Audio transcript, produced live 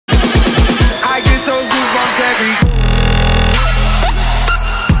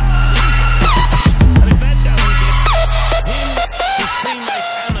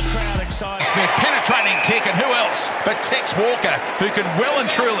Tex Walker, who can well and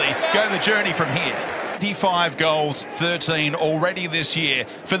truly go the journey from here. 55 goals, 13 already this year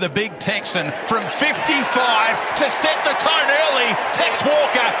for the big Texan. From 55 to set the tone early, Tex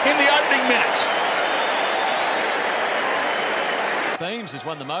Walker in the opening minute. Beams has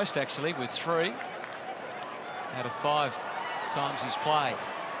won the most, actually, with 3 out of 5 times he's played.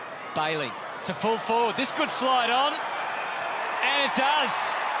 Bailey to full forward. This could slide on. And it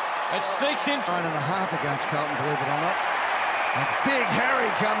does. It sneaks in. 9.5 against Carlton, believe it or not. And Big Harry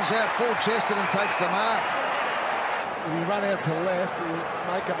comes out full-chested and takes the mark. If you run out to left, you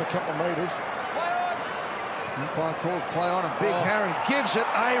make up a couple of metres. Umpire calls play on, and Big Harry gives it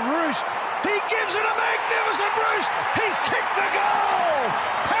a roost. He gives it a magnificent roost. He's kicked the goal.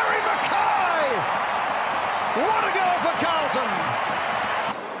 Harry McKay. What a goal for Carlton.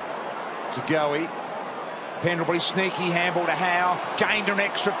 To Goey. Pendlebury, sneaky handball to Howe, gained an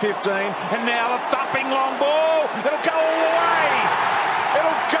extra 15, and now the thumping long ball. It'll go all the way.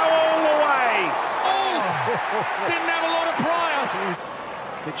 It'll go all the way. Oh, didn't have a lot of priors.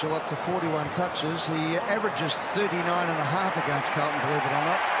 Mitchell up to 41 touches. He averages 39.5 against Carlton, believe it or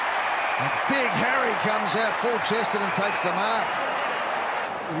not. And Big Harry comes out full-chested and takes the mark.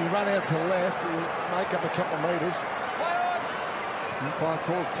 If you run out to left, you make up a couple of metres. Umpire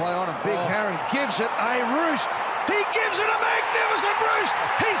calls play on, and Big Harry gives it a roost. He gives it a magnificent roost.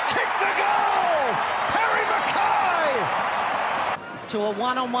 He's kicked the goal. Harry McKay. To a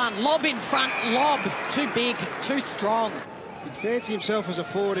one-on-one. Lobb in front. Lobb. Too big, too strong. He'd fancy himself as a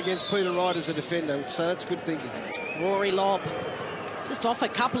forward against Peter Wright as a defender, so that's good thinking. Rory Lobb. Just off a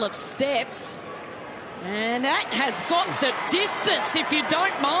couple of steps. And that has got the distance, if you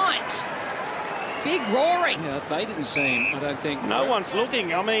don't mind. Big Rory. Yeah, they didn't see him, I don't think. No one's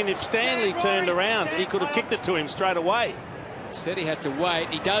looking. I mean, if Stanley turned around, he could have kicked it to him straight away. Instead, he had to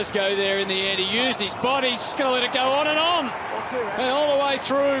wait. He does go there in the end. He used his body. He's just going to let it go on and on. And all the way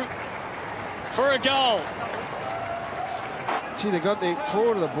through for a goal. Gee, they got the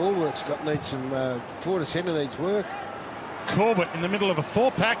forward of the bulwarks. Needs some forward centre needs work. Corbett in the middle of a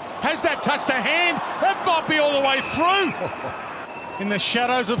 4-pack. Has that touched a hand? That might be all the way through. In the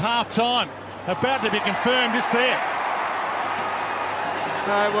shadows of half-time. About to be confirmed, it's there.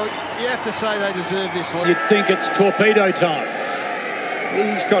 Well, you have to say they deserve this. You'd think it's torpedo time.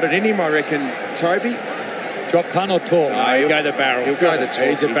 He's got it in him, I reckon, Toby. Drop punt or talk? No, he'll go the barrel. He'll go the talk.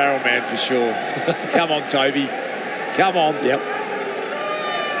 He's a barrel man for sure. Come on, Toby. Come on. Yep.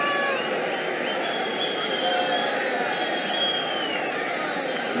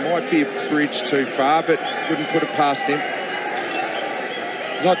 Might be a bridge too far, but wouldn't put it past him.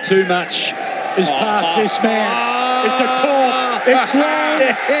 Not too much is past this man. It's a cork. It's long.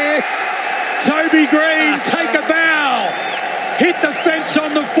 Yes. Toby Greene, take a bow. Hit the fence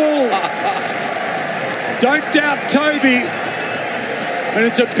on the full. Don't doubt Toby. And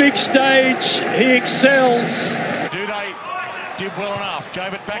it's a big stage. He excels. Duday did well enough.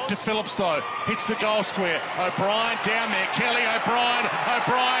 Gave it back to Phillips, though. Hits the goal square. O'Brien down there. Kelly, O'Brien,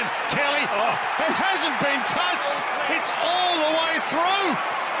 Kelly. It hasn't been touched. It's all the way through.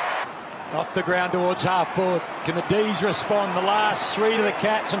 Off the ground towards half-forward. Can the D's respond? The last 3 to the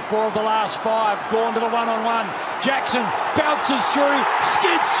Cats and 4 of the last 5. Gawn to the one-on-one. Jackson bounces through,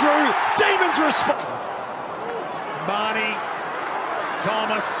 skids through. Demons respond. Barney,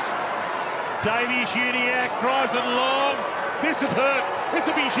 Thomas, Davies-Uniacke drives it long. This would hurt. This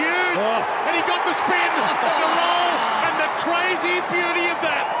would be huge. And he got the spin, the roll, and the crazy beauty of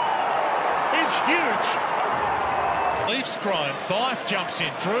that is huge. Leafs grind. Fife jumps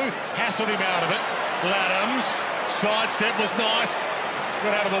in through, hassled him out of it. Ladhams, sidestep was nice.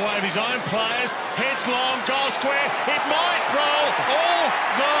 Got out of the way of his own players. Heads long, goal square. It might roll all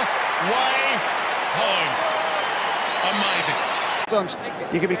the way home. Amazing. Sometimes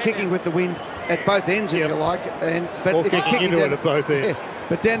you can be kicking with the wind at both ends, if you like, but or if you're kicking into down, it at both ends. Yeah,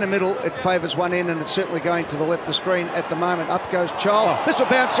 but down the middle, it favours one end, and it's certainly going to the left of the screen at the moment. Up goes Child. This will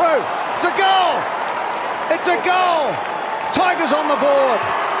bounce through. It's a goal. It's a goal. Tigers on the board.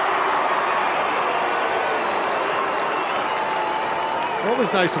 What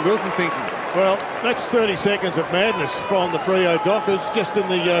was Nathan Wilson thinking? Well, that's 30 seconds of madness from the Freo Dockers. Just in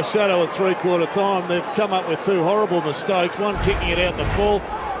the shadow of three-quarter time, they've come up with 2 horrible mistakes. One kicking it out the full,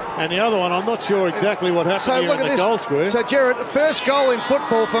 and the other one, I'm not sure exactly what happened here in the goal square. So, Gerard, the first goal in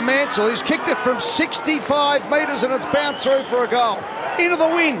football for Mansell. He's kicked it from 65 metres and it's bounced through for a goal. Into the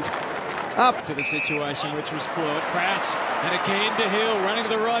wind. After the situation, which was fluid. Crouch, and again to Hill, running to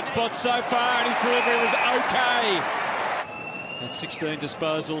the right spot so far, and his delivery was okay. At 16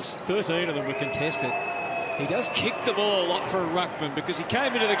 disposals, 13 of them were contested. He does kick the ball a lot for a ruckman because he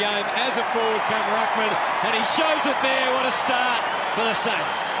came into the game as a forward come ruckman, and he shows it there. What a start for the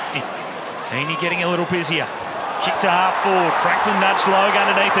Saints. Heaney getting a little busier. Kick to half forward. Franklin nudged Logue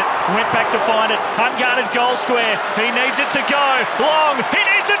underneath it. Went back to find it. Unguarded goal square. He needs it to go long. He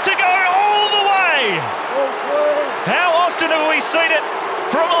needs it to go all the way. How often have we seen it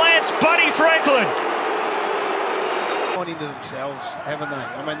from Lance Buddy Franklin? Into themselves, haven't they?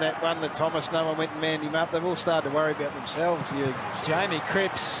 I mean, that one that Thomas, no one went and manned him up. They've all started to worry about themselves. Jamie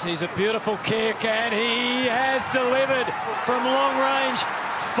Cripps, he's a beautiful kick, and he has delivered from long range,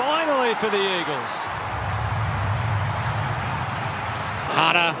 finally for the Eagles.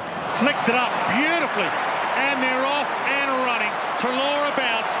 Hunter flicks it up beautifully, and they're off and running. Treloar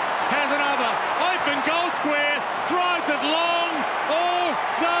bounce, has another open goal square, drives it long all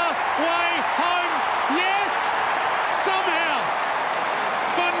the way home. Yes! Somehow,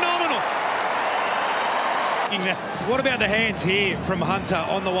 phenomenal. What about the hands here from Hunter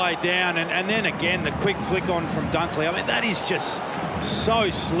on the way down, and then again the quick flick on from Dunkley? I mean, that is just so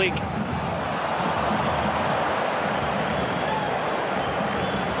slick.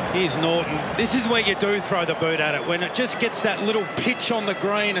 Here's Norton. This is where you do throw the boot at it, when it just gets that little pitch on the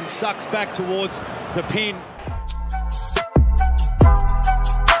green and sucks back towards the pin.